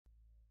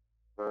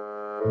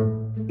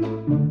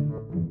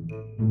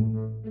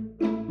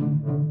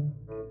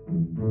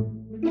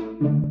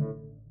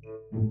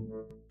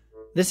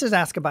This is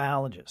Ask a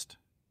Biologist,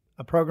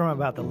 a program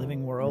about the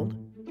living world,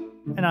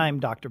 and I'm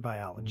Dr.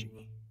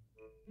 Biology.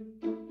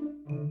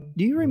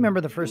 Do you remember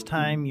the first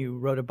time you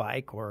rode a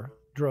bike or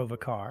drove a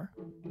car?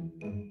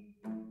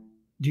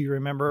 Do you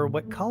remember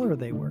what color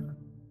they were?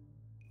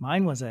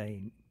 Mine was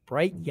a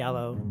bright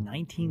yellow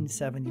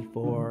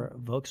 1974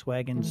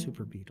 Volkswagen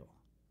Super Beetle.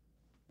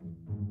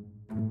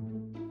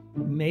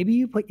 Maybe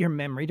you put your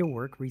memory to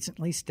work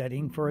recently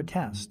studying for a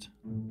test,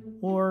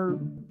 or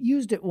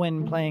used it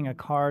when playing a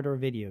card or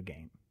video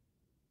game.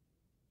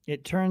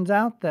 It turns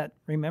out that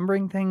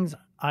remembering things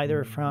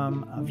either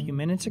from a few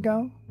minutes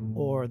ago,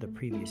 or the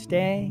previous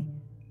day,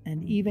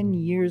 and even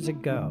years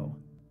ago,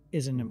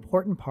 is an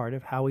important part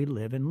of how we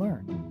live and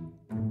learn.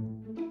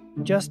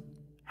 Just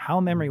how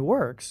memory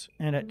works,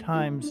 and at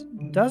times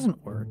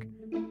doesn't work,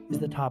 is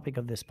the topic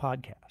of this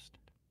podcast.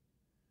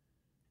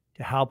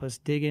 To help us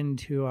dig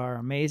into our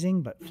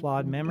amazing but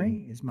flawed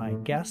memory is my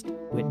guest,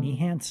 Whitney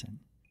Hansen.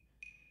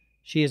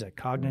 She is a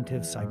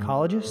cognitive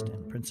psychologist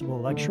and principal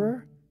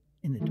lecturer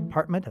in the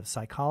Department of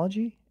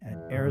Psychology at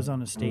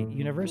Arizona State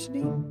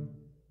University,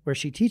 where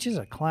she teaches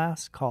a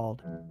class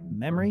called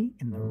Memory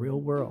in the Real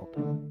World.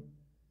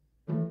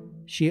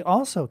 She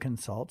also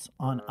consults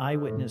on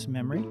eyewitness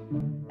memory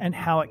and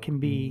how it can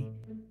be,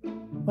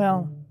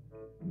 well,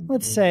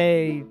 let's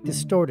say,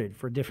 distorted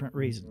for different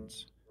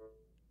reasons.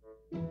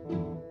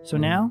 So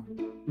now,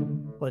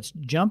 let's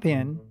jump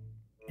in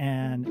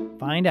and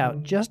find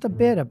out just a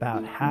bit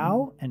about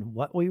how and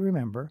what we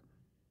remember,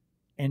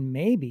 and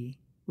maybe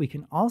we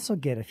can also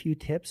get a few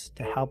tips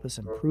to help us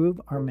improve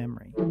our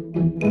memory.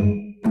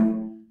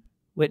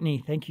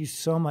 Whitney, thank you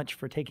so much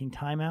for taking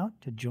time out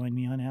to join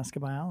me on Ask a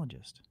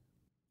Biologist.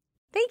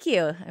 Thank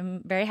you.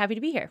 I'm very happy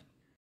to be here.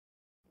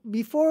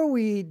 Before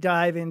we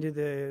dive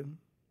into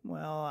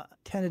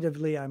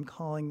tentatively I'm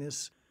calling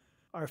this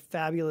our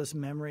fabulous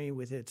memory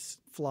with its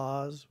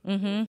flaws,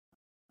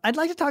 I'd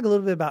like to talk a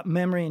little bit about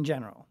memory in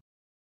general.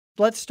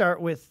 Let's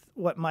start with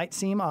what might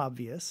seem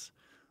obvious.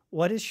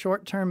 What is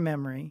short-term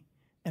memory,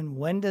 and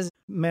when does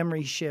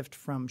memory shift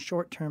from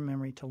short-term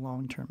memory to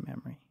long-term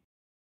memory?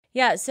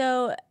 Yeah,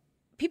 so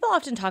people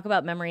often talk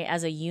about memory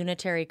as a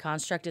unitary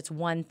construct. It's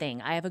one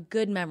thing. I have a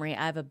good memory,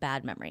 I have a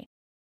bad memory.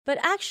 But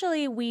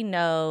actually, we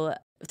know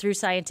through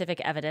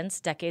scientific evidence,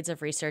 decades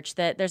of research,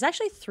 that there's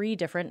actually 3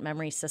 different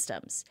memory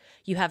systems.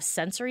 You have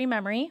sensory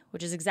memory,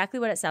 which is exactly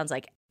what it sounds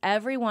like.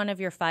 Every one of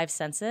your 5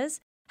 senses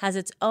has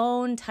its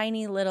own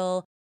tiny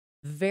little,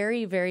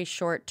 very, very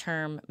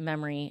short-term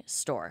memory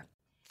store.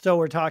 So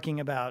we're talking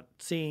about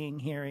seeing,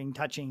 hearing,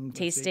 touching,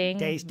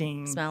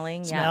 tasting,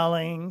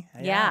 smelling.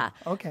 Yeah.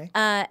 Okay.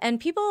 And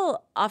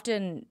people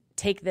often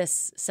take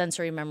this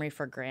sensory memory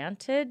for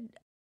granted.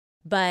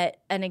 But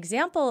an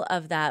example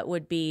of that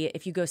would be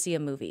if you go see a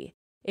movie.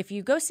 If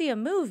you go see a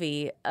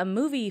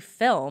movie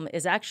film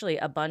is actually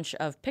a bunch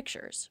of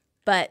pictures,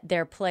 but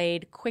they're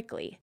played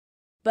quickly.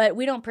 But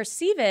we don't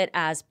perceive it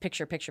as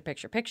picture, picture,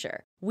 picture,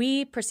 picture.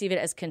 We perceive it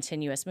as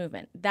continuous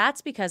movement.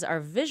 That's because our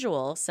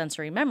visual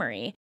sensory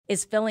memory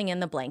is filling in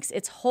the blanks.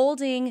 It's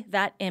holding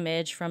that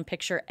image from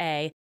picture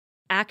A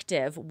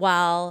active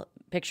while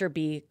picture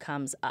B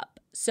comes up.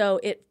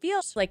 So it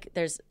feels like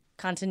there's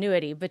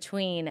continuity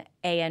between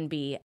A and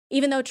B,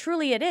 even though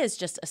truly it is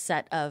just a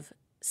set of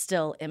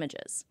still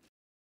images.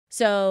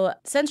 So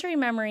sensory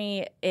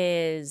memory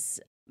is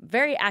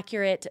very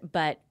accurate,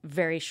 but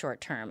very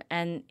short term.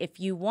 And if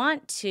you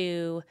want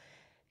to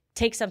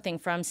take something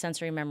from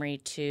sensory memory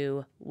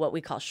to what we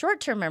call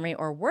short-term memory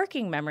or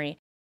working memory,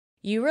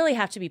 you really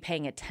have to be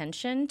paying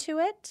attention to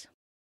it.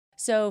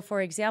 So,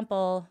 for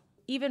example,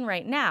 even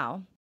right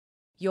now,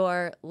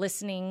 you're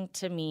listening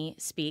to me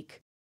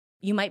speak.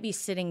 You might be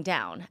sitting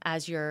down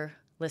as you're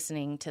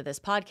listening to this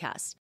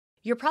podcast.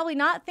 You're probably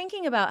not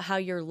thinking about how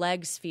your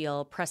legs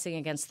feel pressing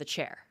against the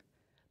chair.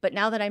 But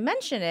now that I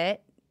mention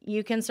it,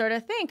 you can sort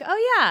of think,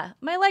 oh yeah,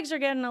 my legs are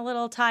getting a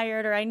little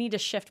tired, or I need to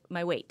shift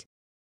my weight.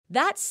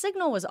 That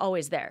signal was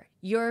always there.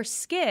 Your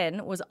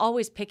skin was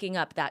always picking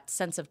up that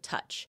sense of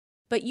touch,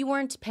 but you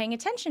weren't paying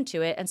attention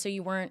to it, and so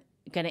you weren't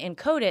going to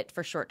encode it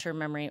for short-term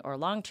memory or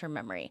long-term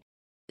memory.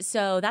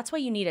 So that's why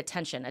you need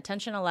attention.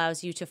 Attention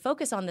allows you to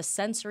focus on the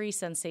sensory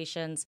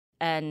sensations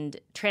and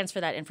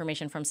transfer that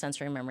information from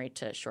sensory memory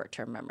to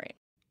short-term memory.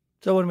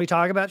 So when we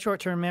talk about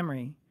short-term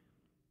memory,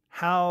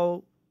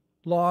 how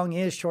long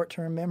is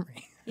short-term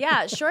memory?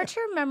 Yeah,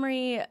 short-term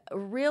memory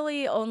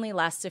really only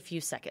lasts a few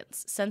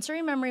seconds.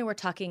 Sensory memory, we're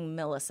talking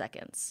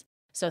milliseconds,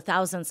 so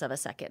thousandths of a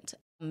second,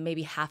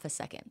 maybe half a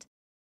second.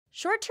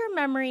 Short-term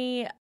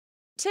memory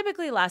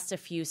typically lasts a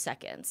few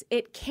seconds.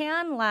 It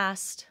can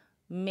last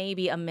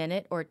maybe a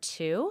minute or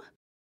 2,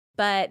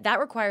 but that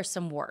requires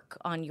some work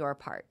on your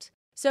part.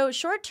 So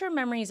short-term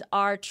memories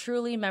are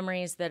truly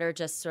memories that are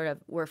just sort of,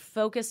 we're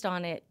focused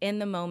on it in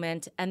the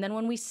moment, and then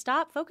when we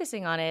stop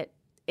focusing on it,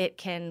 it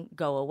can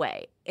go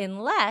away,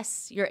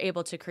 unless you're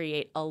able to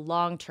create a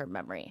long-term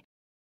memory.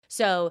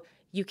 So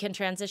you can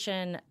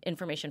transition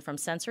information from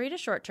sensory to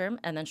short-term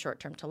and then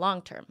short-term to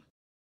long-term.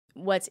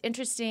 What's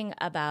interesting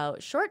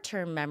about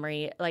short-term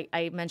memory, like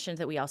I mentioned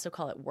that we also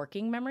call it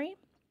working memory.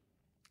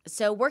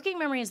 So working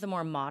memory is the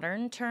more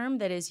modern term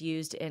that is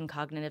used in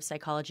cognitive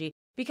psychology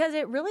because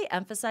it really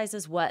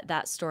emphasizes what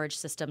that storage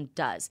system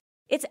does.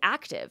 It's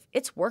active.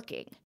 It's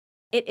working.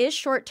 It is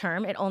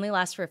short-term. It only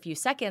lasts for a few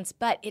seconds,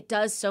 but it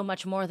does so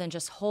much more than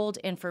just hold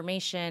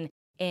information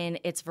in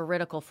its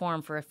veridical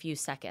form for a few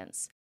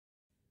seconds.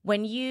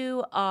 When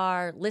you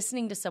are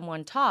listening to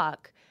someone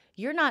talk,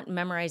 you're not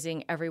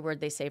memorizing every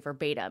word they say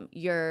verbatim.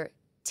 You're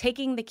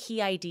taking the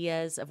key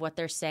ideas of what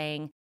they're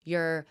saying.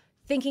 You're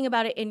thinking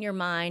about it in your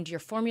mind. You're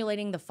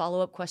formulating the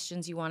follow-up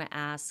questions you want to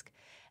ask.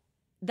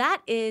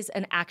 That is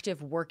an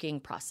active working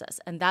process,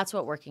 and that's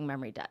what working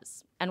memory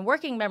does. And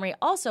working memory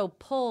also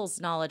pulls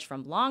knowledge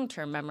from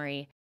long-term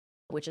memory,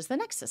 which is the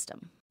next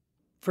system.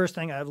 First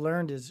thing I've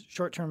learned is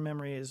short-term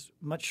memory is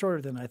much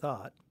shorter than I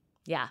thought.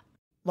 Yeah.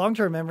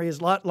 Long-term memory is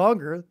a lot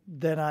longer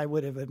than I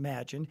would have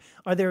imagined.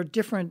 Are there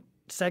different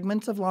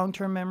segments of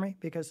long-term memory?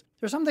 Because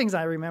there's some things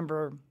I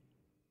remember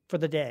for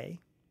the day.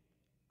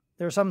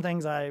 There are some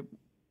things I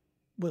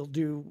will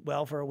do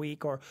well for a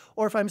week, or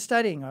if I'm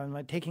studying or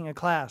I'm taking a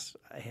class,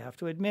 I have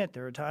to admit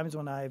there are times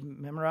when I've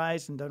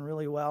memorized and done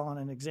really well on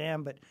an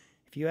exam, but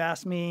if you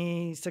ask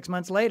me 6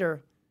 months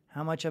later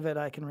how much of it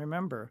I can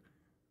remember,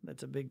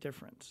 that's a big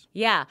difference.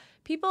 Yeah.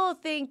 People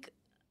think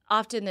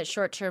often that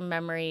short-term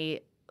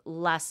memory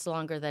lasts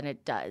longer than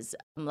it does.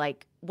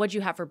 Like, what'd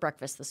you have for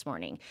breakfast this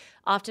morning?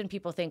 Often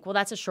people think, well,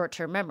 that's a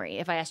short-term memory.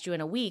 If I asked you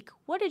in a week,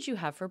 what did you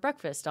have for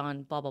breakfast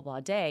on blah, blah, blah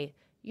day,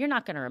 you're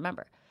not going to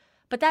remember.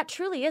 But that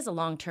truly is a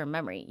long-term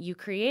memory. You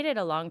created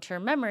a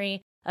long-term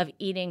memory of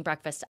eating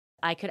breakfast.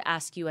 I could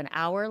ask you an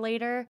hour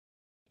later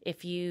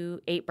if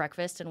you ate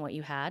breakfast and what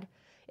you had.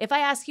 If I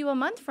ask you a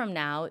month from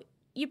now,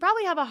 you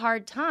probably have a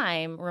hard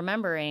time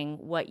remembering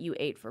what you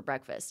ate for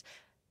breakfast.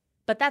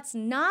 But that's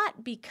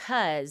not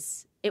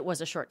because it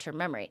was a short-term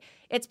memory.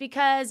 It's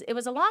because it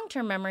was a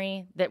long-term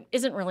memory that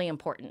isn't really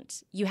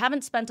important. You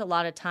haven't spent a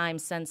lot of time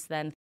since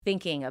then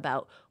thinking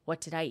about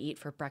what did I eat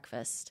for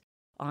breakfast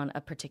on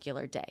a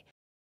particular day.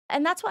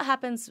 And that's what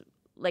happens,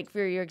 like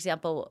for your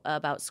example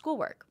about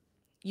schoolwork.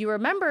 You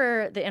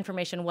remember the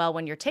information well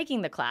when you're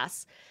taking the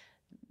class.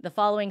 The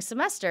following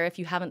semester, if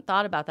you haven't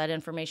thought about that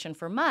information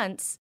for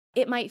months,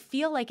 it might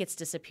feel like it's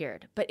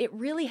disappeared, but it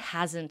really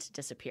hasn't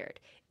disappeared.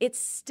 It's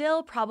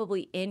still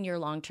probably in your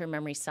long-term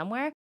memory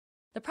somewhere.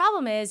 The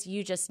problem is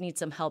you just need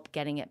some help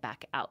getting it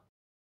back out.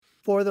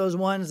 For those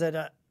ones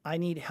that I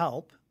need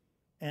help,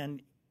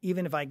 and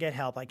even if I get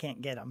help, I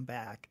can't get them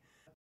back,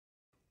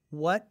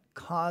 what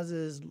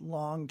causes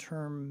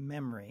long-term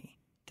memory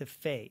to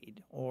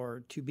fade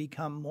or to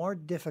become more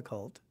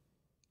difficult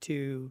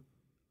to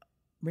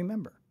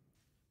remember?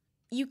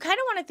 You kind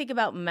of want to think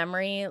about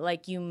memory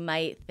like you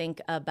might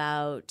think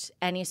about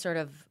any sort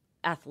of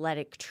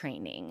athletic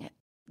training.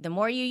 The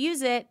more you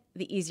use it,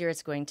 the easier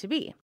it's going to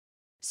be.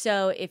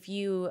 So if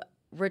you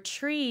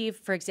retrieve,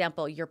 for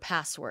example, your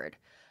password,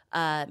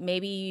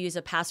 maybe you use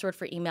a password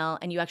for email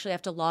and you actually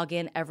have to log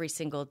in every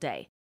single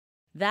day.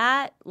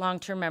 That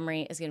long-term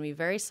memory is going to be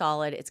very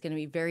solid. It's going to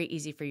be very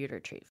easy for you to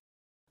retrieve.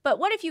 But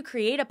what if you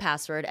create a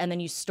password and then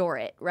you store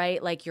it,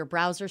 right? Like your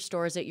browser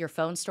stores it, your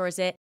phone stores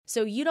it.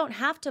 So you don't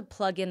have to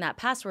plug in that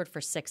password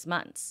for 6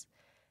 months.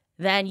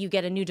 Then you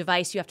get a new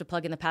device, you have to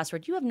plug in the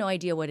password. You have no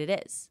idea what it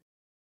is.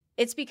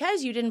 It's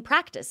because you didn't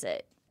practice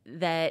it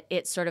that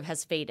it sort of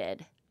has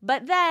faded.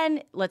 But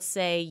then, let's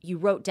say you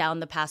wrote down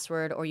the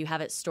password or you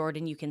have it stored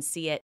and you can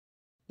see it.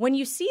 When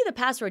you see the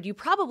password, you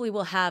probably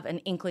will have an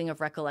inkling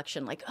of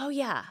recollection, like, oh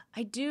yeah,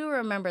 I do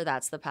remember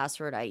that's the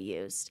password I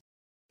used.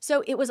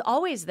 So it was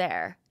always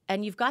there,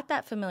 and you've got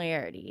that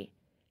familiarity.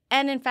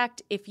 And in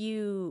fact, if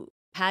you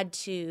had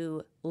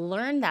to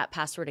learn that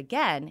password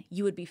again,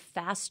 you would be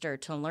faster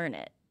to learn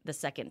it the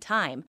second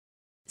time.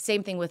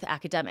 Same thing with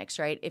academics,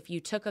 right? If you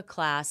took a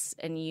class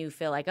and you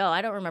feel like, oh,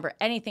 I don't remember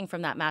anything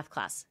from that math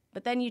class,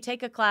 but then you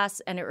take a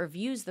class and it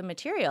reviews the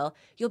material,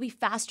 you'll be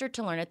faster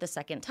to learn it the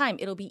second time.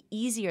 It'll be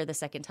easier the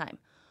second time.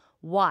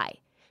 Why?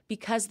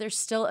 Because there's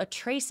still a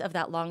trace of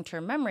that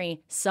long-term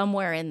memory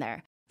somewhere in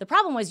there. The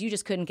problem was you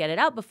just couldn't get it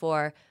out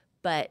before,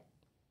 but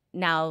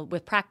now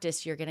with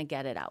practice, you're going to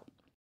get it out.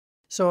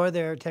 So are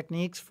there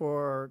techniques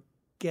for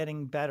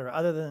getting better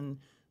other than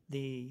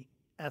the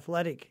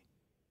athletic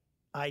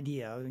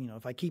idea? You know,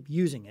 if I keep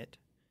using it,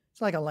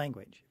 it's like a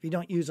language. If you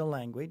don't use a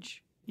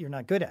language, you're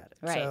not good at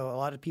it. Right. So a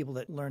lot of people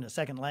that learn a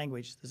second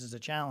language, this is a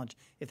challenge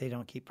if they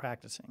don't keep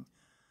practicing.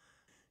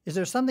 Is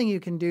there something you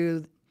can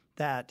do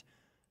that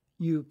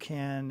you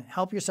can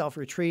help yourself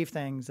retrieve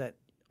things that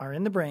are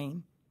in the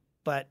brain,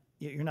 but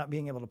you're not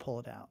being able to pull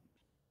it out?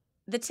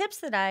 The tips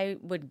that I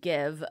would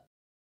give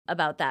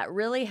about that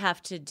really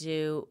have to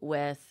do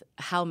with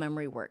how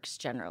memory works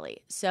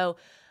generally. So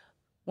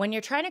when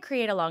you're trying to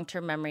create a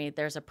long-term memory,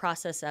 there's a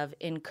process of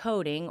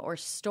encoding or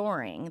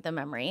storing the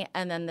memory,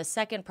 and then the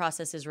second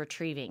process is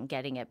retrieving,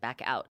 getting it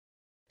back out.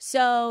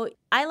 So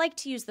I like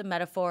to use the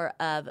metaphor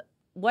of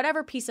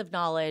whatever piece of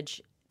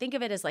knowledge, think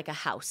of it as like a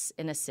house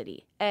in a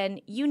city,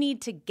 and you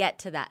need to get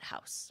to that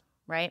house,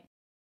 right?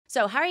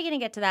 So how are you going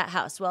to get to that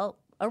house? Well,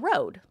 a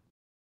road.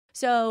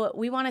 So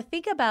we want to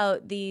think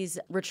about these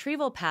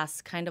retrieval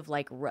paths kind of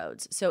like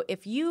roads. So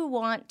if you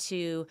want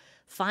to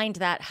find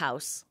that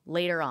house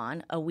later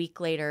on, a week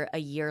later, a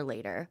year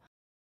later,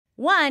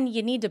 one,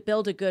 you need to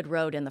build a good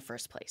road in the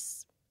first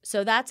place.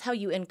 So that's how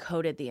you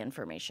encoded the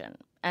information.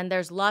 And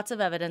there's lots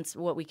of evidence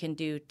what we can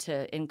do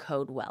to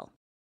encode well.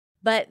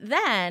 But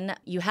then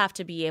you have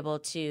to be able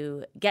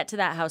to get to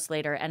that house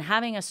later, and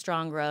having a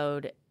strong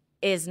road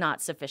is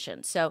not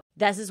sufficient. So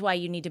this is why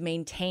you need to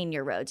maintain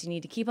your roads. You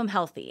need to keep them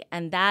healthy.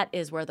 And that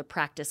is where the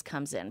practice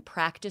comes in.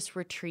 Practice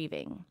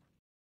retrieving.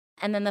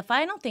 And then the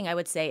final thing I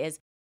would say is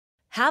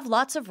have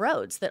lots of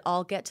roads that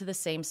all get to the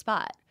same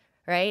spot,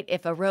 right?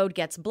 If a road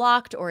gets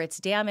blocked or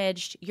it's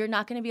damaged, you're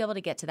not going to be able to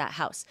get to that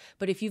house.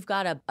 But if you've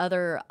got a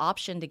other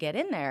option to get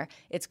in there,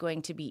 it's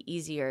going to be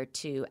easier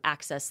to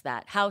access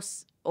that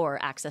house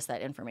or access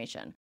that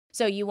information.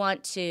 So you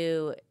want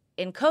to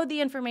encode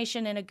the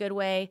information in a good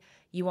way.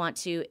 You want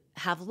to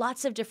have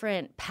lots of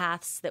different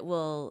paths that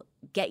will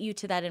get you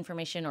to that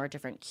information or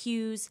different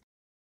cues.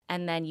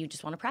 And then you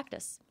just want to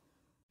practice.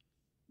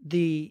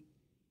 The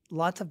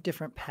lots of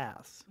different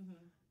paths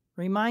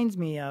reminds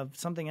me of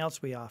something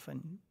else we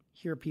often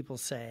hear people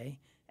say,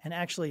 and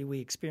actually we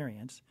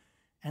experience,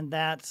 and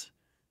that's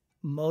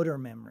motor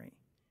memory.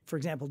 For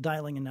example,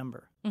 dialing a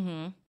number.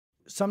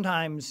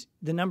 Sometimes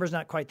the number's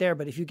not quite there,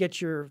 but if you get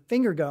your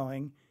finger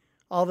going,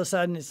 all of a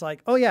sudden it's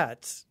like, oh yeah,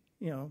 it's,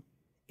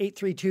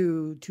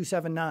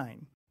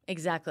 832-279.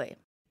 Exactly.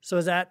 So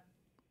is that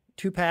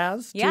two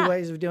paths, Yeah. two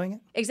ways of doing it?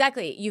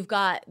 Exactly. You've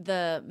got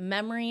the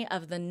memory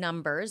of the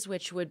numbers,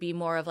 which would be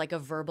more of like a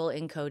verbal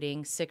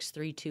encoding,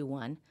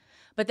 6321.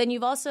 But then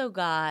you've also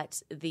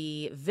got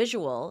the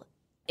visual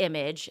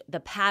image,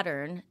 the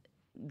pattern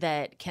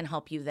that can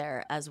help you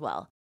there as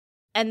well.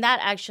 And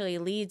that actually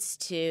leads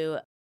to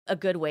a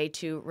good way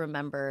to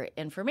remember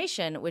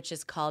information, which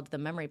is called the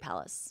memory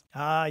palace.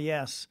 Ah,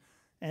 yes.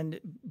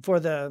 And for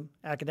the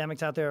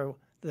academics out there,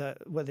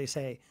 what they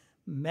say,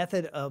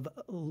 method of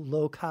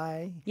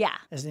loci, Yeah.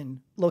 as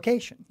in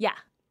location. Yeah.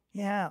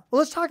 Yeah. Well,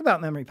 let's talk about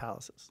memory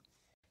palaces.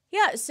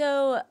 Yeah,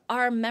 so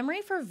our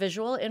memory for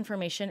visual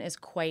information is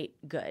quite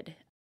good.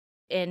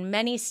 In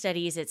many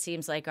studies, it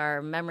seems like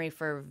our memory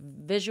for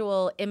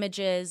visual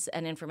images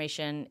and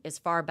information is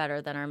far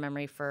better than our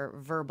memory for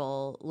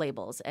verbal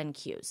labels and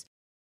cues.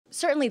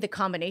 Certainly the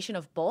combination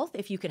of both,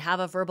 if you could have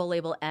a verbal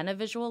label and a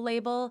visual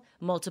label,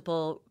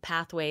 multiple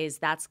pathways,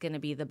 that's going to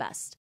be the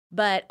best.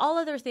 But all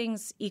other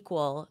things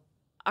equal,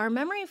 our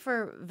memory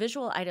for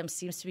visual items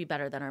seems to be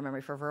better than our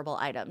memory for verbal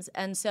items.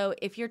 And so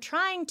if you're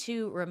trying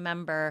to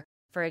remember,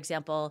 for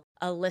example,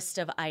 a list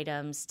of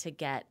items to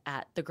get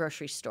at the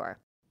grocery store,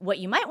 what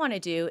you might want to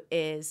do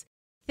is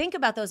think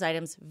about those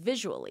items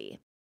visually.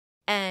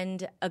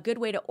 And a good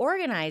way to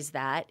organize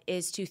that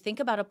is to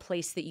think about a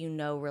place that you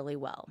know really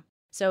well.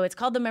 So it's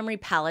called the memory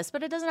palace,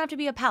 but it doesn't have to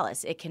be a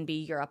palace. It can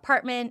be your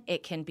apartment.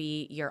 It can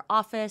be your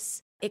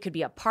office. It could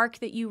be a park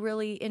that you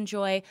really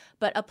enjoy,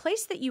 but a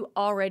place that you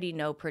already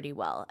know pretty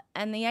well.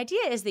 And the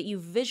idea is that you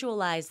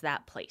visualize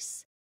that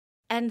place.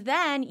 And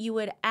then you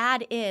would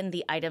add in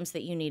the items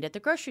that you need at the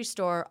grocery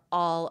store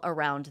all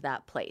around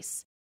that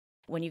place.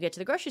 When you get to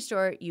the grocery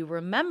store, you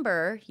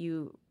remember,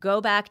 you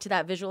go back to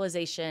that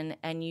visualization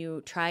and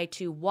you try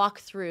to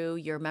walk through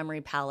your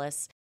memory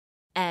palace,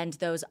 and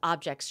those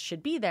objects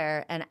should be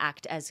there and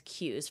act as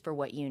cues for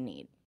what you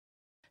need.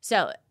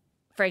 So,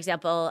 for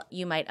example,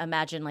 you might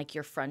imagine like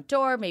your front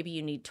door, maybe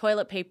you need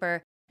toilet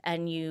paper,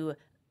 and you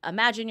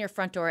imagine your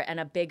front door and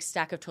a big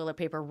stack of toilet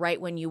paper right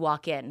when you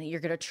walk in. You're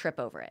going to trip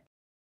over it.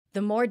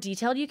 The more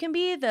detailed you can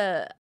be,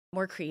 the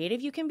more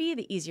creative you can be,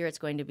 the easier it's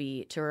going to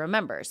be to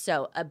remember.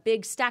 So a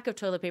big stack of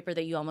toilet paper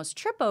that you almost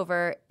trip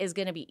over is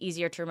going to be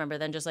easier to remember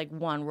than just like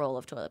one roll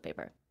of toilet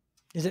paper.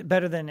 Is it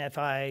better than if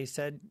I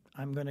said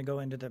I'm going to go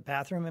into the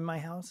bathroom in my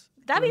house?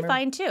 That'd be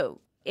fine too.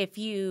 If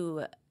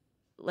you,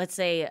 let's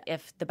say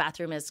if the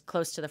bathroom is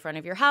close to the front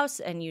of your house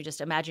and you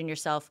just imagine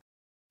yourself,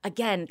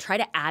 again, try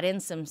to add in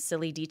some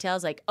silly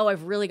details like, oh,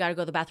 I've really got to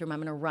go to the bathroom. I'm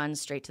going to run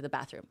straight to the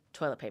bathroom.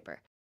 Toilet paper.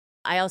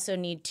 I also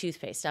need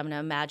toothpaste. I'm going to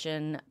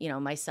imagine,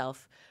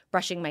 myself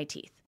brushing my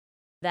teeth.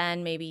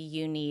 Then maybe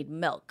you need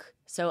milk.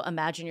 So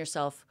imagine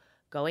yourself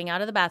going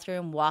out of the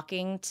bathroom,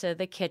 walking to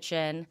the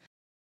kitchen.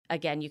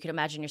 Again, you could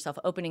imagine yourself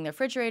opening the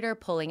refrigerator,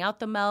 pulling out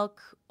the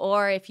milk,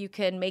 or if you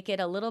can make it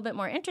a little bit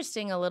more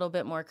interesting, a little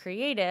bit more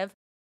creative,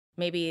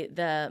 maybe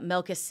the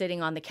milk is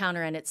sitting on the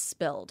counter and it's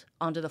spilled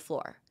onto the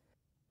floor.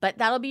 But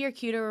that'll be your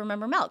cue to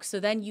remember milk. So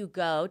then you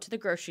go to the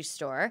grocery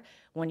store.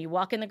 When you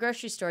walk in the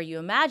grocery store, you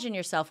imagine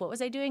yourself, what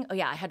was I doing? Oh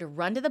yeah, I had to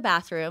run to the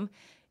bathroom,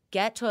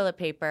 get toilet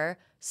paper,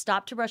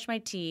 stop to brush my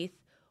teeth,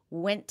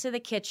 went to the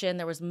kitchen.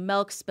 There was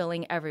milk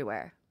spilling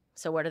everywhere.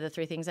 So what are the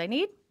three things I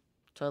need?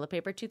 Toilet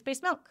paper,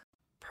 toothpaste, milk.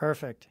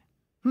 Perfect.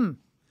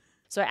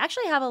 So I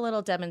actually have a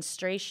little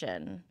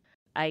demonstration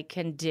I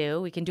can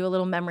do. We can do a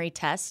little memory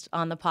test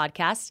on the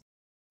podcast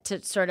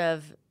to sort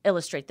of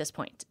illustrate this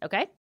point,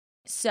 okay?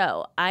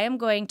 So I am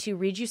going to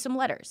read you some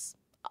letters.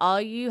 All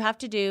you have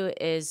to do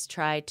is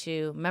try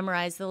to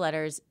memorize the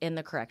letters in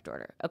the correct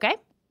order, okay?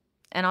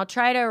 And I'll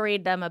try to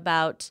read them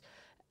about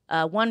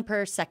 1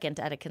 per second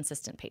at a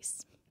consistent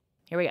pace.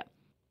 Here we go.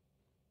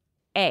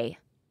 A,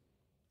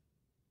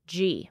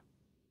 G,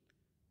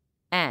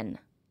 N,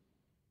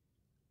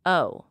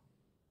 O,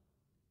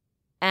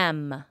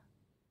 M,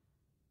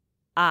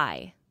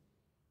 I,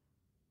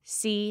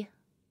 C,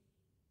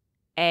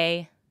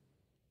 A,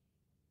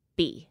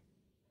 B.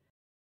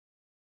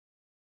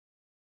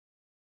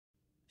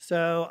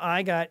 So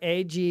I got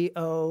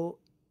AGOMICB.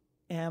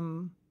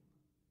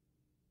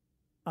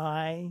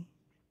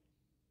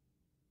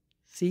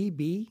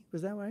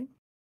 Was that right?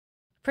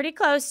 Pretty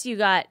close. You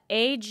got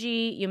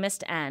A-G, you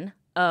missed N,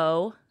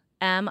 O,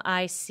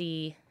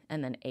 M-I-C,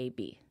 and then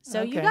A-B.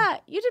 So you did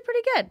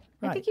pretty good.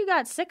 Right. I think you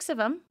got 6 of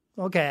them.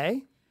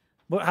 Okay.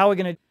 Well, how are we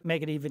going to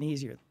make it even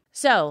easier?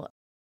 So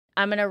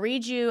I'm going to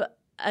read you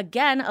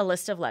again a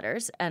list of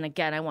letters. And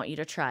again, I want you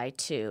to try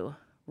to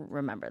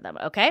remember them,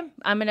 okay?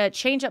 I'm going to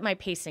change up my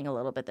pacing a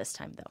little bit this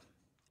time, though.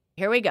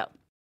 Here we go.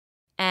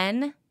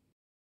 N,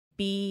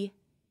 B,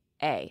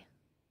 A.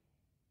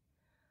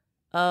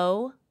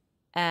 O,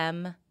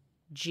 M,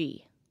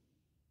 G.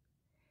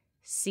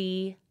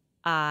 C,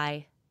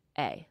 I,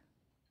 A.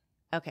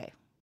 Okay.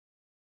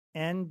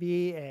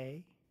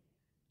 NBA,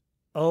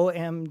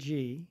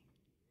 OMG,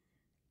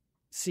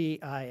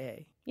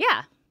 CIA.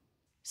 Yeah.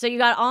 So you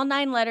got all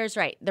 9 letters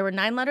right. There were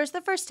 9 letters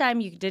the first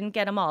time. You didn't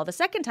get them all. The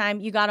second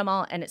time, you got them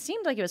all, and it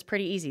seemed like it was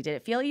pretty easy. Did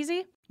it feel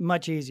easy?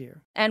 Much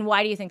easier. And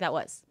why do you think that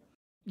was?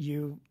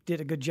 You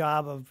did a good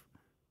job of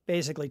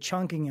basically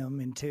chunking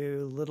them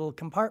into little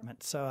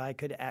compartments so I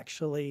could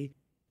actually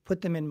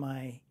put them in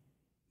my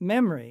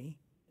memory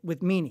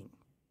with meaning.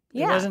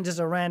 Yeah. It wasn't just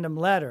a random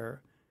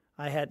letter.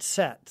 I had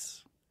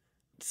sets.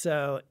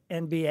 So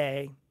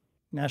NBA,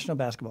 National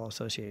Basketball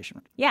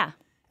Association. Yeah.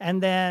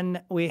 And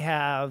then we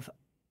have,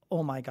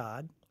 oh my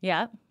God.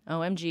 Yeah.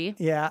 OMG.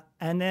 Yeah.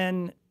 And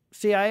then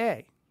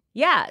CIA.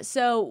 Yeah.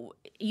 So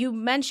you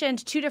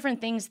mentioned 2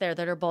 different things there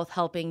that are both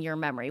helping your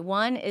memory.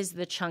 One is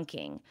the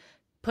chunking,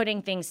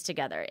 putting things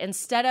together.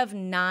 Instead of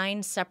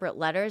 9 separate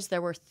letters,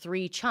 there were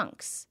 3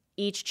 chunks.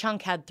 Each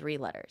chunk had 3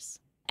 letters.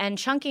 And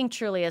chunking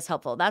truly is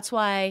helpful. That's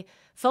why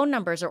phone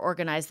numbers are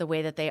organized the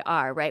way that they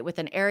are, right? With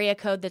an area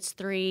code that's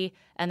 3,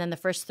 and then the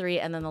first 3,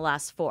 and then the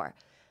last 4.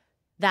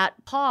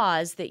 That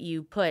pause that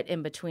you put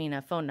in between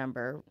a phone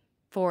number,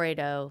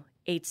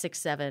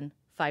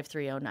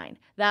 480-867-5309,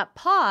 that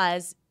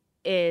pause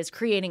is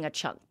creating a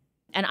chunk.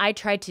 And I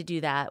tried to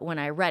do that when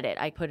I read it.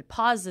 I put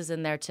pauses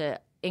in there to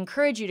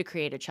encourage you to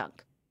create a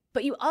chunk.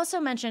 But you also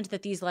mentioned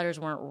that these letters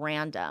weren't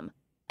random.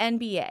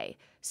 NBA.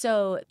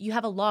 So you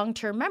have a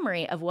long-term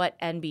memory of what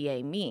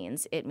NBA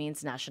means. It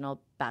means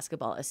National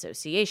Basketball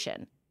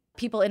Association.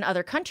 People in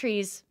other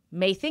countries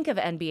may think of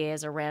NBA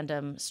as a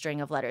random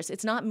string of letters.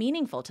 It's not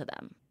meaningful to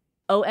them.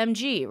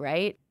 OMG,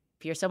 right?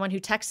 If you're someone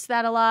who texts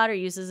that a lot or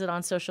uses it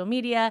on social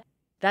media,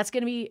 that's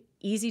going to be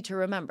easy to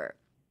remember.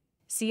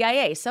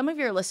 CIA. Some of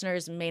your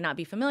listeners may not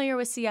be familiar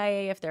with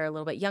CIA if they're a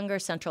little bit younger,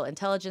 Central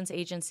Intelligence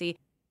Agency,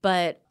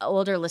 but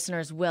older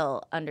listeners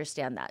will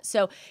understand that.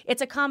 So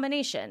it's a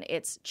combination.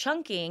 It's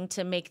chunking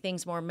to make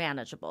things more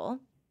manageable,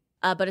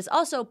 but it's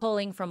also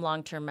pulling from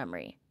long-term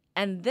memory.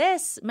 And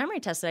this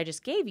memory test that I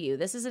just gave you,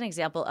 this is an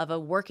example of a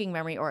working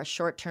memory or a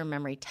short-term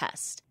memory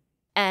test.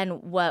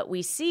 And what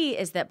we see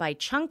is that by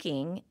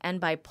chunking and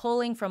by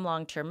pulling from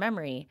long-term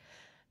memory,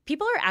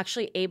 people are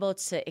actually able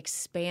to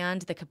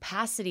expand the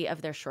capacity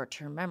of their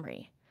short-term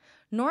memory.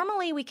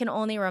 Normally, we can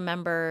only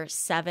remember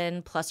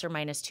 7 plus or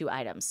minus 2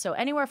 items, so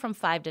anywhere from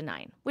 5 to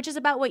 9, which is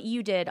about what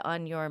you did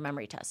on your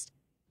memory test.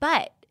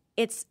 But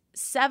it's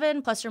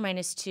 7 plus or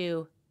minus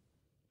 2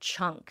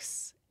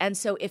 chunks. And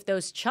so if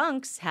those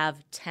chunks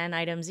have 10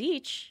 items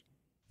each,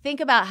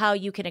 think about how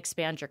you can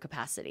expand your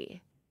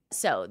capacity.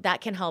 So that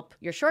can help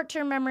your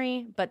short-term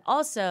memory, but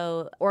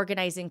also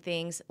organizing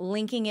things,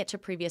 linking it to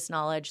previous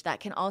knowledge, that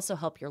can also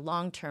help your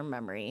long-term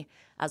memory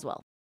as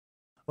well.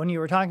 When you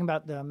were talking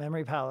about the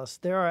Memory Palace,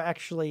 there are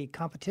actually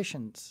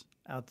competitions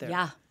out there.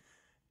 Yeah.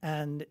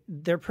 And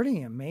they're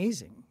pretty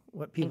amazing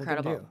what people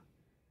can do.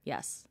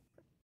 Yes.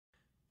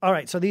 All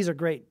right, so these are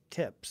great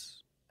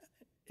tips.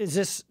 Is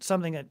this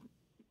something that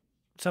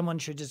someone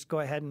should just go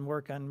ahead and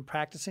work on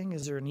practicing?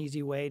 Is there an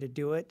easy way to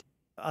do it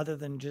other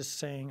than just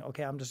saying,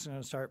 okay, I'm just going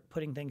to start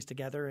putting things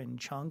together in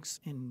chunks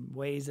in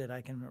ways that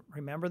I can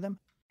remember them?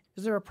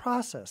 Is there a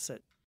process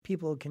that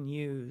people can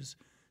use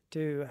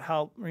to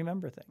help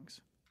remember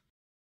things?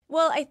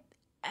 Well, I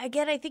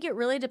think it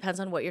really depends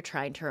on what you're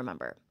trying to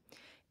remember.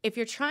 If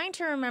you're trying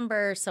to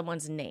remember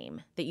someone's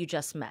name that you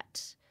just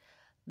met,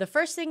 the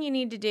first thing you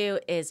need to do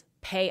is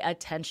pay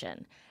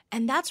attention.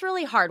 And that's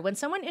really hard. When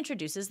someone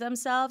introduces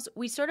themselves,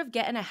 we sort of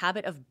get in a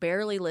habit of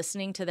barely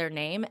listening to their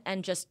name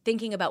and just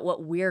thinking about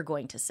what we're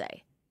going to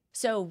say.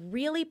 So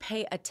really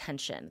pay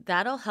attention.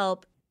 That'll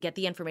help get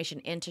the information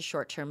into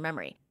short-term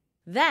memory.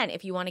 Then,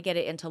 if you want to get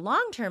it into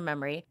long-term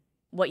memory,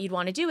 what you'd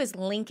want to do is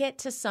link it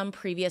to some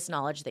previous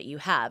knowledge that you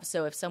have.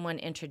 So if someone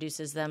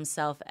introduces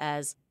themselves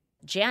as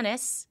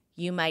Janice,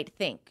 you might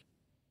think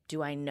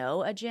Do I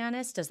know a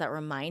Janice? Does that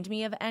remind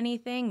me of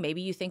anything?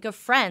 Maybe you think of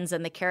Friends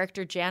and the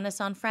character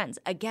Janice on Friends.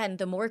 Again,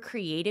 the more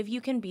creative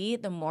you can be,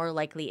 the more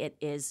likely it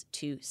is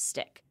to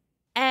stick.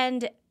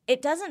 And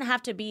it doesn't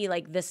have to be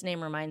like this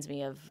name reminds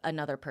me of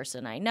another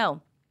person I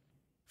know.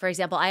 For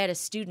example, I had a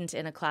student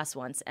in a class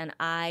once, and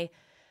I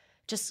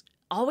just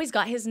always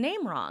got his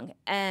name wrong,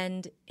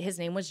 and his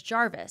name was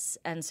Jarvis.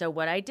 And so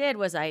what I did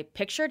was I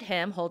pictured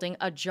him holding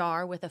a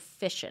jar with a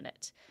fish in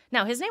it.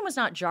 Now, his name was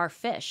not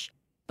Jarfish,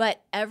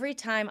 but every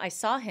time I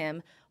saw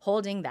him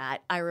holding that,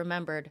 I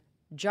remembered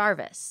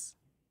Jarvis.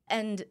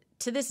 And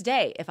to this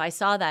day, if I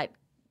saw that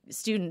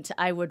student,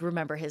 I would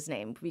remember his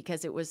name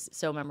because it was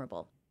so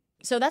memorable.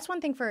 So that's one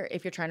thing for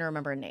if you're trying to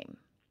remember a name.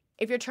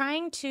 If you're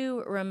trying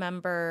to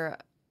remember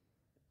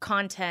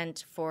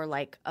content for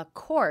like a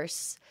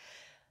course,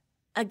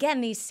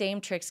 again, these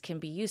same tricks can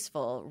be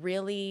useful.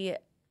 Really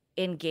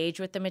engage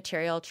with the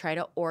material, try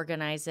to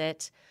organize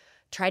it,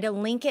 try to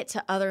link it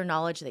to other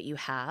knowledge that you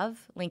have,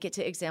 link it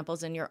to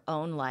examples in your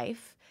own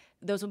life.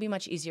 Those will be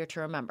much easier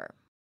to remember.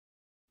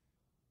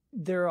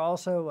 There are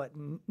also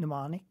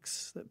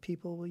mnemonics that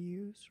people will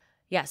use?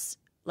 Yes,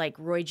 like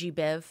Roy G.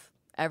 Biv.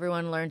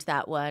 Everyone learned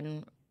that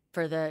one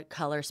for the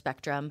color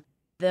spectrum.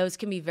 Those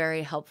can be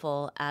very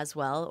helpful as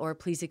well. Or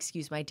please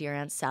excuse my dear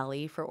Aunt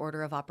Sally for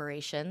order of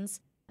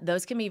operations.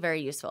 Those can be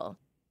very useful.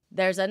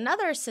 There's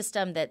another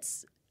system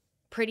that's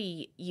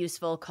pretty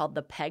useful called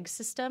the PEG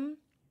system.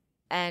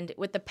 And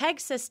with the PEG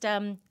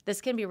system,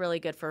 this can be really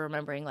good for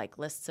remembering like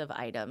lists of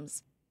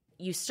items.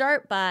 You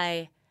start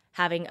by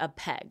having a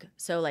peg.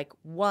 So like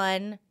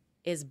 1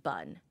 is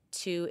bun,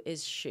 2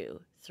 is shoe,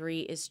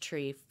 3 is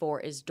tree, 4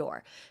 is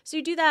door. So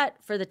you do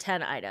that for the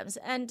 10 items.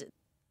 And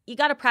you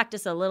got to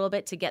practice a little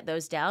bit to get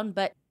those down,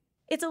 but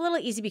it's a little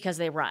easy because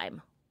they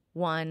rhyme.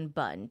 1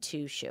 bun,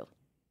 2 shoe.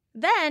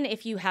 Then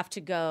if you have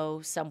to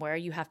go somewhere,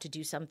 you have to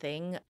do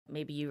something,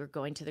 maybe you are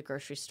going to the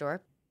grocery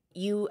store,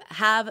 you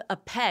have a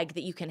peg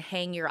that you can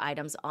hang your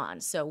items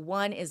on. So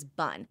 1 is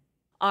bun.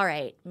 All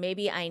right,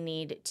 maybe I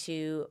need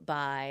to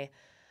buy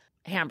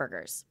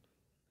hamburgers.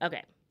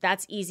 Okay,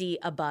 that's easy,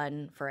 a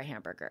bun for a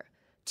hamburger.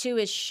 2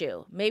 is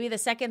shoe. Maybe the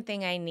second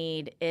thing I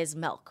need is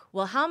milk.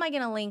 Well, how am I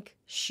going to link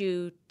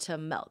shoe to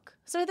milk?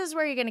 So this is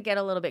where you're going to get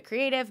a little bit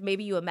creative.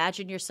 Maybe you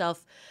imagine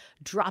yourself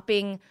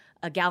dropping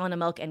a gallon of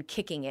milk and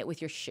kicking it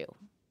with your shoe.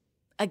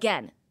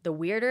 Again, the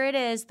weirder it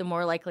is, the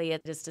more likely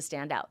it is to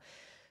stand out.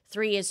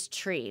 3 is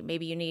tree.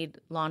 Maybe you need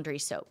laundry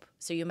soap.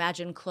 So you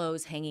imagine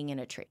clothes hanging in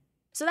a tree.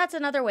 So that's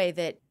another way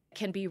that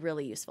can be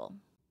really useful.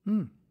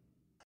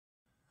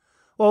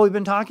 Well, we've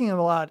been talking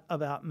a lot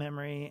about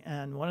memory,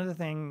 and one of the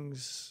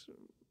things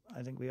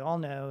I think we all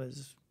know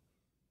is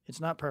it's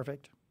not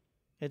perfect.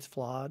 It's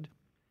flawed.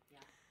 Yeah.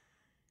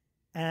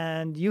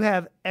 And you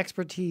have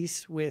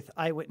expertise with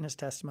eyewitness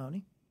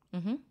testimony.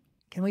 Mm-hmm.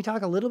 Can we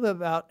talk a little bit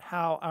about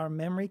how our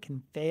memory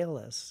can fail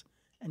us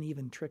and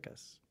even trick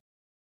us?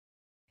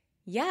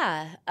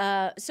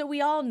 Yeah. So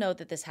we all know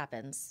that this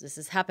happens. This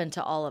has happened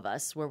to all of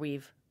us where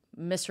we've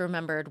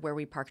misremembered where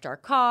we parked our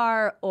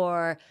car,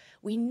 or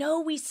we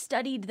know we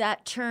studied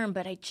that term,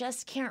 but I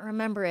just can't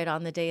remember it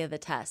on the day of the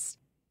test.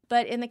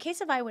 But in the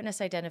case of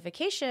eyewitness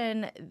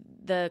identification,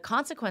 the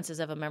consequences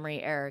of a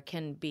memory error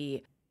can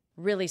be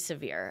really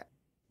severe.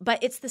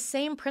 But it's the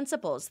same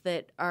principles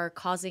that are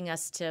causing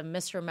us to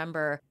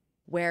misremember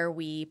where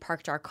we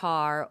parked our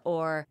car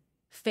or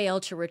fail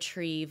to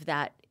retrieve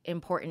that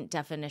important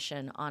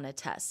definition on a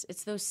test.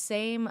 It's those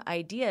same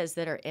ideas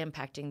that are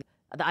impacting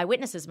the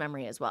eyewitness's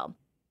memory as well.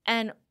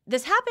 And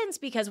this happens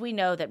because we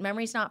know that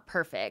memory's not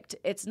perfect.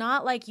 It's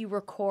not like you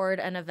record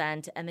an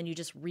event and then you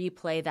just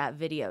replay that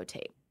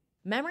videotape.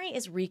 Memory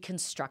is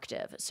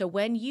reconstructive. So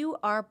when you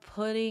are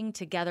putting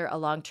together a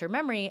long-term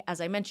memory,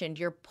 as I mentioned,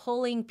 you're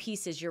pulling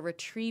pieces, you're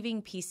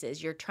retrieving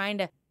pieces, you're trying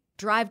to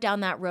drive down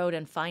that road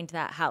and find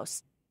that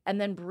house,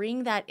 and then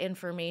bring that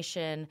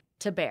information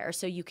to bear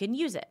so you can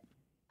use it.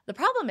 The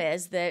problem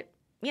is that,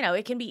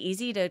 it can be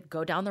easy to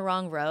go down the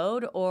wrong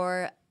road,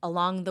 or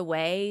along the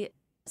way,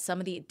 some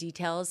of the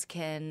details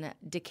can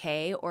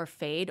decay or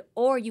fade,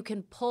 or you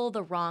can pull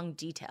the wrong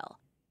detail.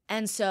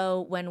 And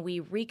so when we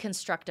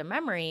reconstruct a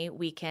memory,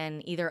 we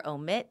can either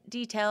omit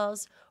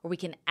details or we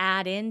can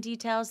add in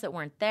details that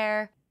weren't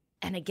there.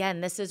 And again,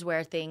 this is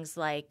where things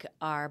like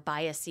our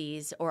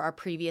biases or our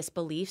previous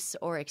beliefs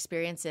or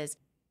experiences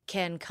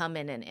can come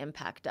in and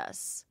impact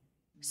us.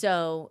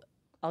 So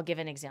I'll give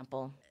an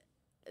example.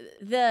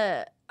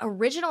 The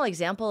original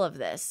example of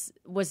this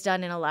was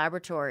done in a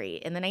laboratory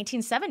in the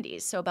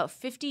 1970s. So about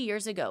 50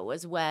 years ago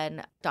was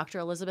when Dr.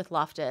 Elizabeth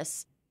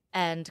Loftus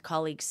and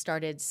colleagues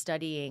started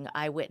studying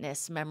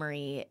eyewitness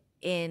memory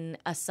in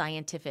a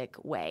scientific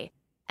way.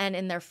 And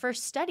in their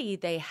first study,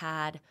 they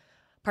had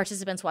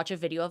participants watch a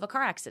video of a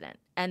car accident,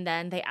 and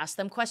then they asked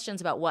them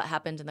questions about what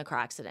happened in the car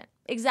accident,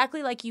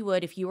 exactly like you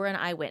would if you were an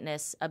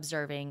eyewitness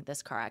observing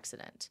this car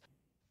accident.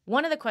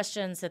 One of the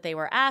questions that they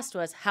were asked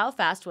was, how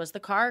fast was the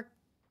car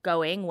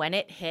going when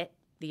it hit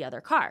the other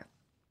car?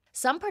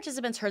 Some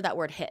participants heard that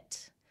word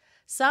hit.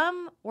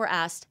 Some were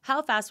asked,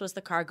 how fast was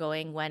the car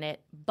going when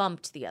it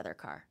bumped the other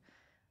car?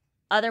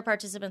 Other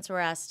participants were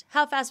asked,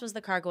 how fast was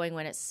the car going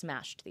when it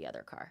smashed the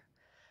other car?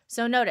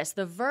 So notice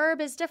the verb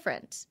is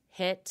different.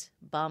 Hit,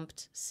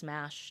 bumped,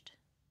 smashed.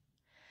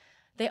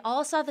 They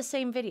all saw the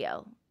same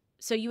video.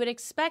 So you would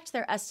expect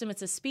their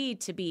estimates of speed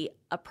to be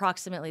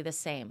approximately the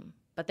same,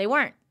 but they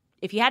weren't.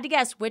 If you had to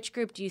guess, which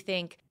group do you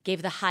think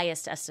gave the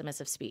highest estimates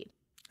of speed?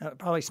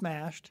 Probably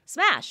smashed.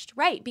 Smashed,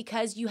 right,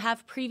 because you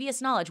have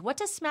previous knowledge. What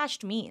does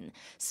smashed mean?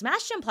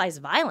 Smashed implies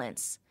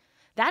violence.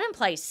 That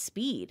implies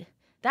speed.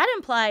 That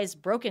implies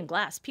broken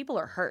glass. People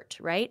are hurt,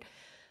 right?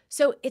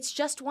 So it's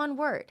just one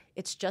word.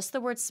 It's just the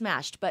word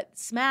smashed. But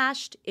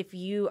smashed, if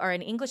you are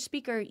an English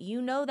speaker,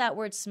 you know that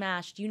word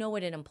smashed. You know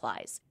what it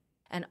implies.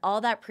 And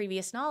all that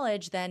previous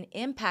knowledge then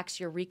impacts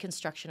your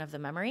reconstruction of the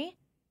memory.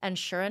 And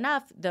sure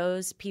enough,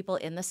 those people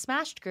in the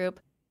smashed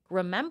group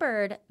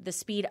remembered the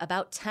speed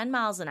about 10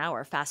 miles an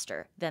hour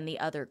faster than the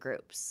other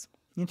groups.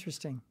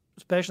 Interesting.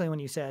 Especially when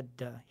you said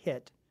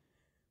hit,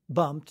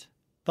 bumped.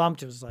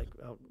 Bumped was like,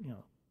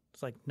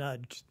 it's like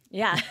nudged.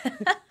 Yeah.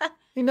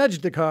 He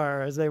nudged the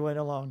car as they went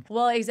along.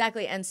 Well,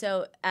 exactly. And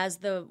so as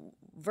the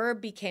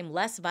verb became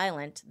less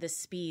violent, the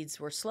speeds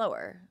were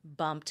slower.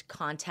 Bumped,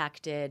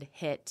 contacted,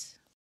 hit.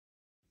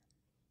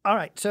 All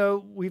right.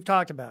 So we've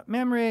talked about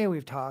memory.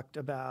 We've talked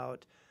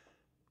about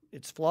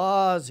its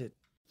flaws,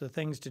 the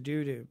things to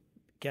do to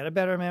get a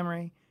better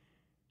memory.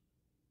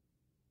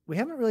 We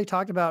haven't really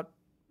talked about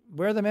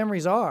where the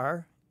memories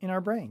are in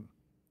our brain.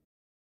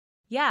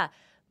 Yeah.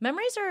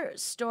 Memories are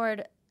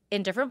stored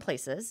in different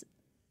places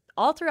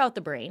all throughout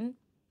the brain,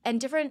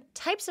 and different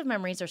types of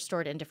memories are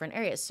stored in different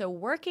areas. So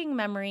working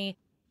memory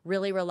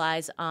really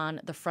relies on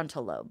the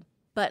frontal lobe.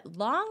 But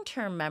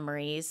long-term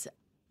memories,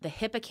 the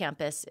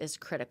hippocampus is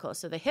critical.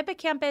 So the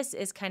hippocampus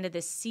is kind of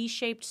this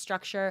C-shaped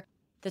structure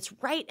that's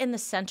right in the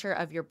center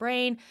of your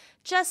brain,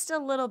 just a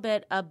little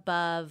bit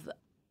above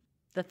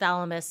the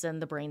thalamus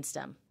and the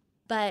brainstem.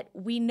 But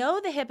we know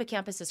the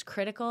hippocampus is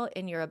critical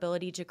in your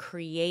ability to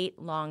create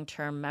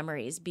long-term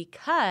memories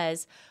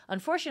because,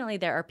 unfortunately,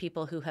 there are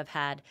people who have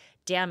had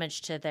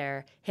damage to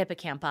their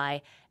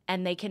hippocampi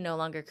and they can no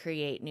longer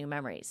create new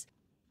memories.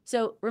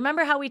 So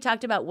remember how we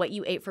talked about what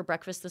you ate for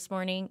breakfast this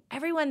morning?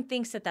 Everyone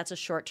thinks that that's a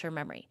short-term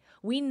memory.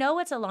 We know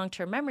it's a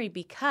long-term memory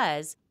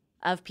because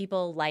of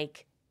people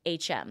like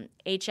HM.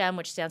 HM,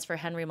 which stands for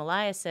Henry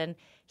Molaison,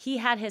 he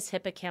had his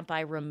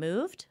hippocampi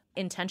removed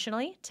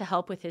intentionally to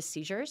help with his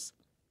seizures.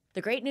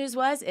 The great news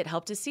was it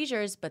helped his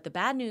seizures, but the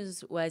bad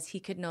news was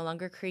he could no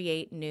longer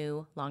create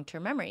new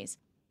long-term memories.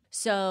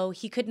 So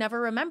he could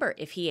never remember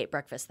if he ate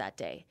breakfast that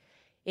day.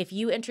 If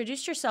you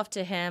introduced yourself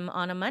to him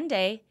on a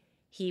Monday,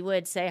 he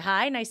would say,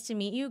 hi, nice to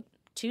meet you.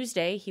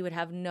 Tuesday, he would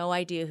have no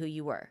idea who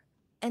you were.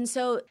 And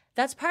so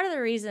that's part of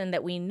the reason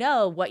that we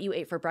know what you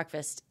ate for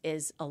breakfast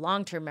is a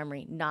long-term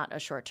memory, not a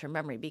short-term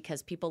memory,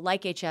 because people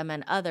like HM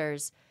and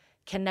others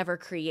can never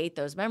create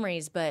those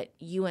memories, but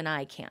you and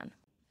I can.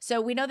 So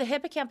we know the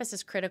hippocampus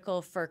is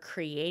critical for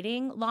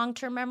creating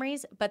long-term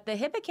memories, but the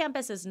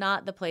hippocampus is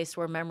not the place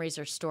where memories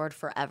are stored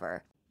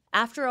forever.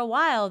 After a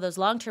while, those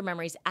long-term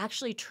memories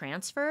actually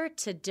transfer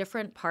to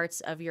different parts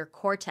of your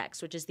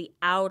cortex, which is the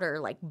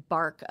outer,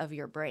 bark of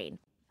your brain.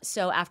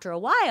 So after a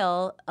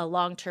while, a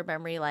long-term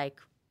memory like,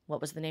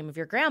 what was the name of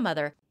your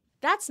grandmother,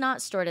 that's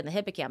not stored in the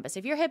hippocampus.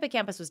 If your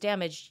hippocampus was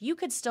damaged, you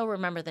could still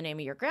remember the name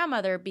of your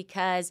grandmother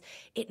because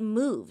it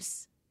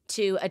moves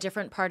to a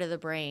different part of the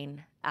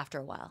brain after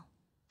a while.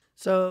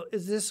 So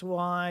is this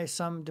why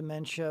some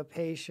dementia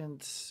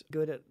patients are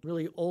good at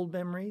really old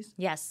memories?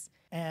 Yes.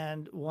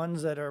 And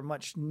ones that are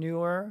much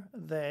newer,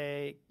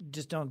 they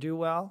just don't do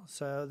well.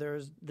 So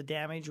the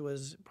damage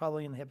was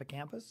probably in the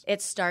hippocampus. It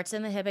starts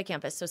in the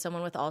hippocampus. So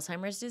someone with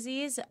Alzheimer's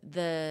disease,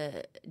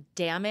 the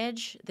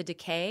damage, the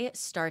decay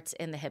starts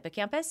in the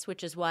hippocampus,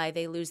 which is why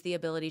they lose the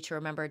ability to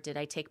remember, did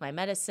I take my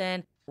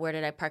medicine? Where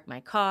did I park my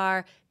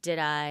car? Did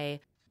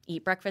I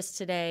eat breakfast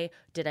today?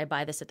 Did I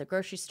buy this at the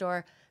grocery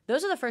store?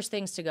 Those are the first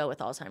things to go with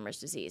Alzheimer's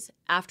disease.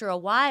 After a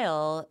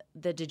while,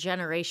 the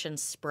degeneration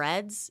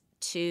spreads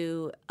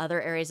to other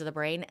areas of the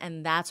brain,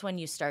 and that's when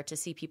you start to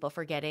see people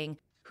forgetting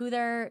who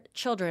their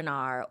children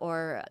are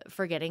or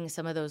forgetting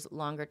some of those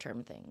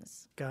longer-term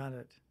things. Got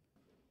it.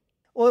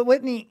 Well,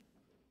 Whitney,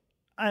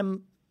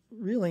 I'm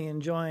really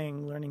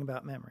enjoying learning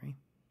about memory,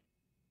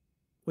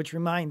 which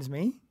reminds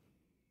me,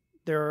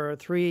 there are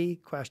 3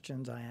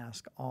 questions I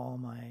ask all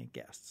my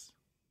guests.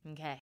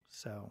 Okay.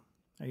 So,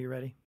 are you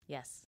ready?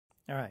 Yes.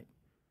 All right.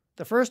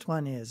 The first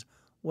one is,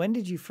 when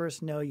did you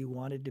first know you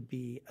wanted to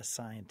be a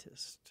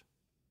scientist?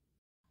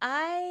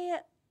 I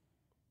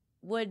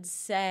would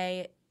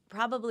say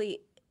probably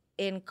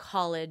in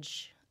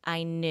college,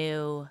 I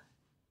knew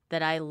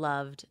that I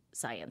loved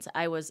science.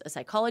 I was a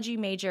psychology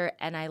major,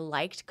 and I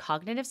liked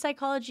cognitive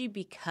psychology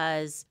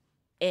because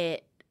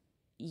it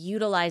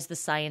utilized the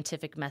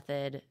scientific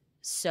method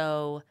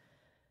so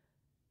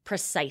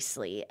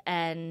precisely,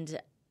 and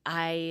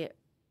I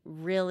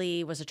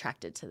really was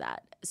attracted to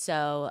that.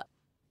 So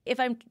if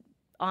I'm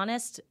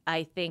honest,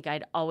 I think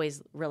I'd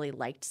always really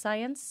liked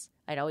science.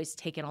 I'd always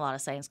taken a lot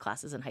of science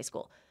classes in high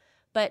school.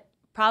 But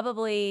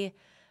probably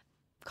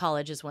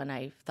college is when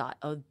I thought,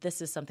 oh,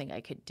 this is something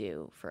I could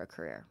do for a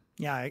career.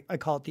 Yeah, I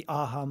call it the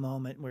aha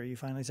moment where you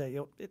finally say,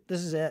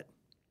 this is it.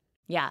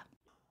 Yeah.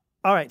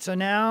 All right, so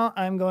now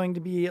I'm going to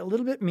be a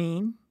little bit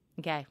mean.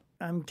 Okay.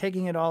 I'm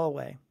taking it all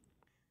away.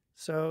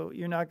 So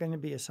you're not going to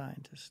be a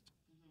scientist.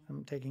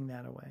 I'm taking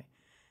that away.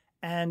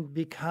 And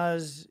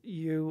because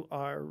you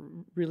are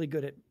really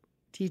good at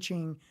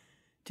teaching,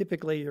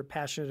 typically you're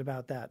passionate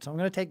about that. So I'm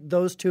going to take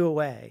those two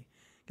away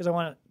because I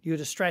want you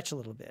to stretch a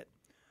little bit.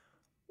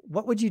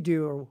 What would you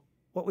do, or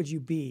what would you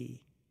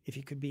be if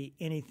you could be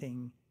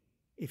anything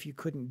if you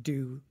couldn't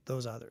do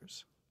those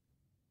others?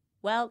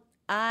 Well,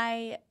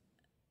 I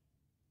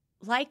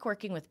like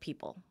working with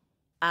people.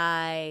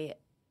 I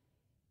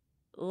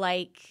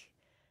like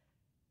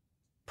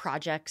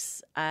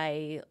projects.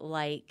 I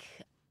like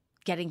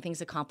getting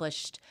things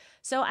accomplished.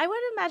 So I would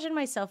imagine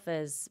myself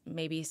as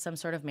maybe some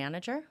sort of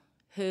manager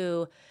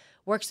who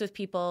works with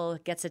people,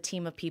 gets a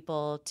team of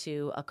people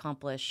to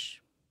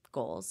accomplish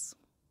goals.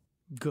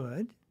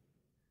 Good.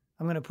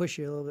 I'm going to push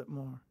you a little bit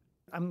more.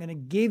 I'm going to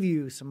give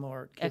you some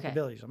more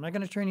capabilities. Okay. I'm not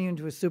going to turn you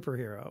into a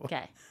superhero.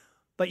 Okay.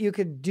 But you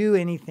could do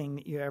anything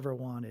that you ever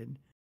wanted.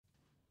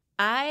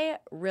 I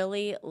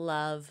really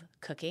love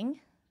cooking.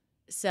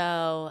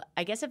 So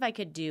I guess if I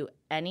could do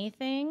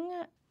anything,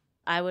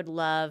 I would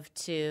love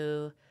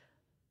to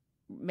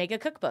make a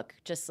cookbook,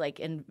 just like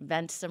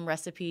invent some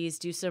recipes,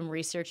 do some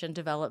research and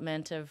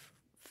development of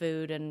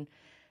food. And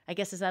I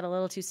guess, is that a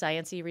little too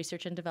sciencey,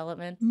 research and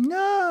development?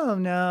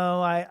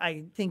 No.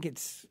 I think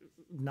it's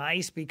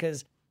nice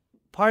because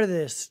part of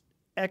this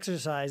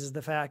exercise is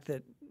the fact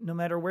that no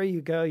matter where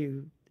you go,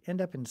 you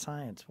end up in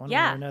science one way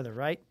or another,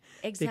 right?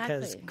 Exactly.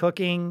 Because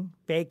cooking,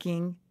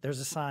 baking, there's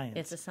a science.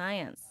 It's a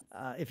science.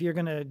 If you're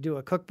going to do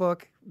a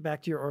cookbook,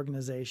 back to your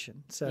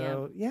organization.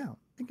 So,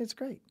 I think it's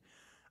great.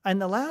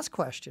 And the last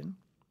question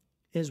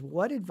is,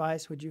 what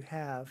advice would you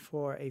have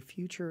for a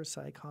future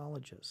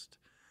psychologist?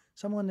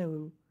 Someone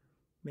who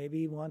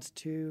maybe wants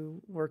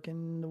to work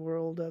in the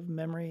world of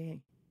memory?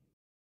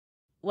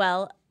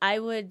 Well, I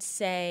would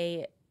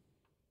say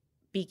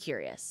be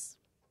curious.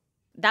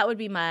 That would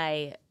be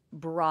my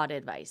broad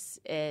advice,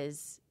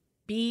 is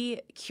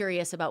be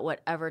curious about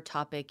whatever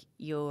topic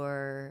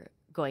you're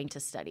going to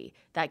study.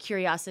 That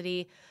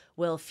curiosity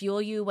will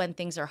fuel you when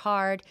things are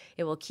hard.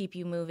 It will keep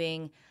you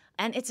moving.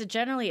 And it's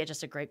generally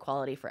just a great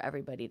quality for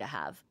everybody to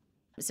have.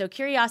 So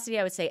curiosity,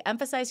 I would say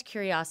emphasize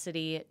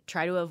curiosity.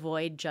 Try to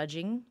avoid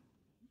judging.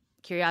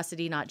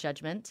 Curiosity, not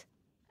judgment.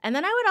 And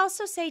then I would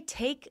also say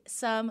take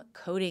some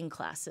coding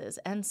classes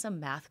and some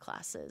math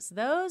classes.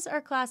 Those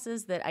are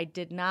classes that I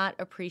did not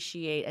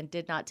appreciate and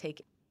did not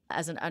take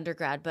as an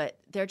undergrad, but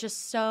they're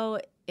just so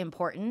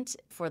important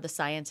for the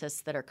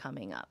scientists that are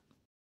coming up.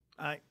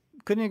 I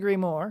couldn't agree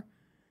more.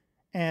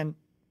 And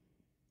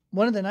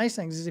one of the nice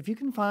things is if you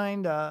can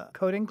find a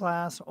coding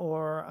class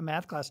or a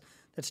math class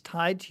that's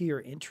tied to your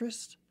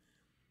interest,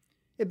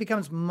 it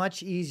becomes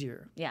much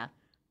easier. Yeah.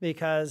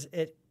 Because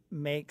it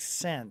makes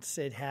sense.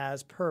 It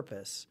has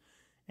purpose.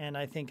 And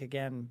I think,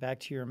 again,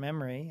 back to your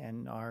memory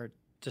and our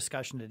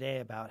discussion today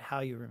about how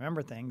you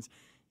remember things,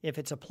 if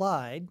it's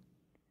applied,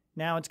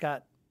 now it's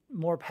got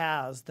more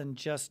paths than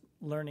just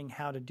learning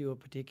how to do a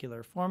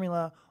particular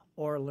formula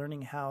or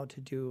learning how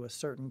to do a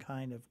certain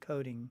kind of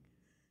coding.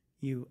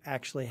 You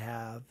actually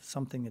have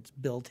something that's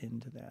built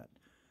into that.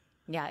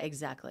 Yeah,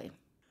 exactly.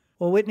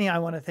 Well, Whitney, I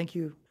want to thank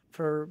you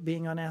for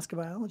being on Ask a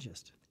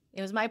Biologist.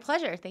 It was my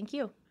pleasure. Thank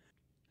you.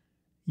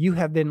 You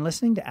have been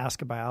listening to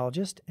Ask a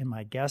Biologist, and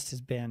my guest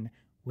has been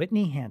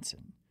Whitney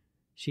Hansen.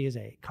 She is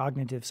a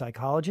cognitive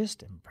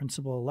psychologist and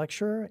principal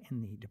lecturer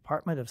in the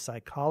Department of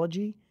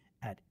Psychology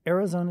at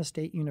Arizona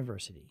State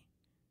University.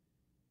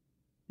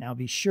 Now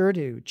be sure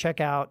to check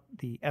out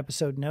the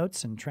episode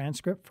notes and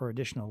transcript for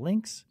additional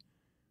links,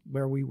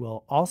 where we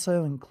will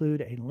also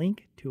include a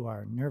link to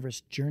our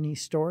nervous journey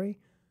story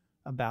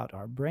about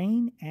our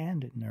brain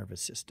and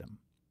nervous system.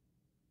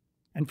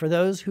 And for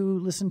those who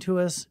listen to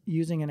us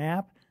using an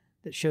app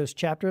that shows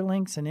chapter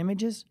links and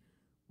images,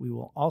 we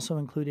will also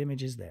include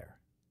images there.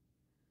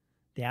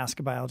 The Ask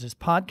a Biologist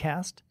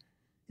podcast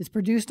is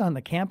produced on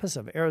the campus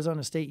of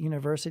Arizona State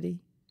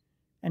University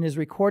and is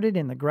recorded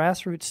in the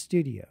Grassroots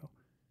Studio,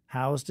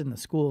 housed in the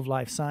School of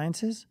Life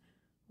Sciences,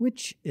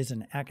 which is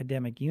an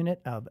academic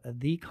unit of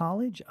the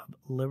College of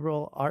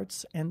Liberal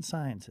Arts and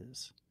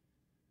Sciences.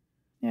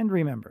 And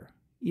remember,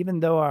 even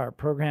though our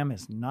program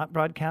is not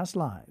broadcast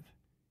live,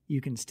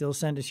 you can still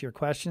send us your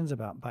questions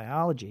about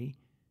biology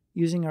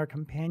using our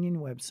companion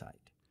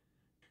website.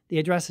 The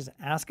address is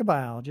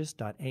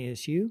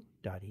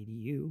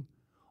askabiologist.asu.edu,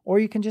 or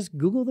you can just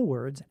Google the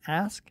words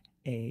Ask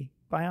a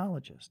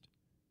Biologist.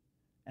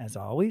 As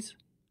always,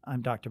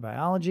 I'm Dr.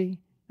 Biology,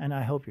 and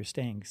I hope you're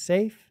staying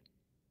safe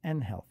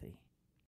and healthy.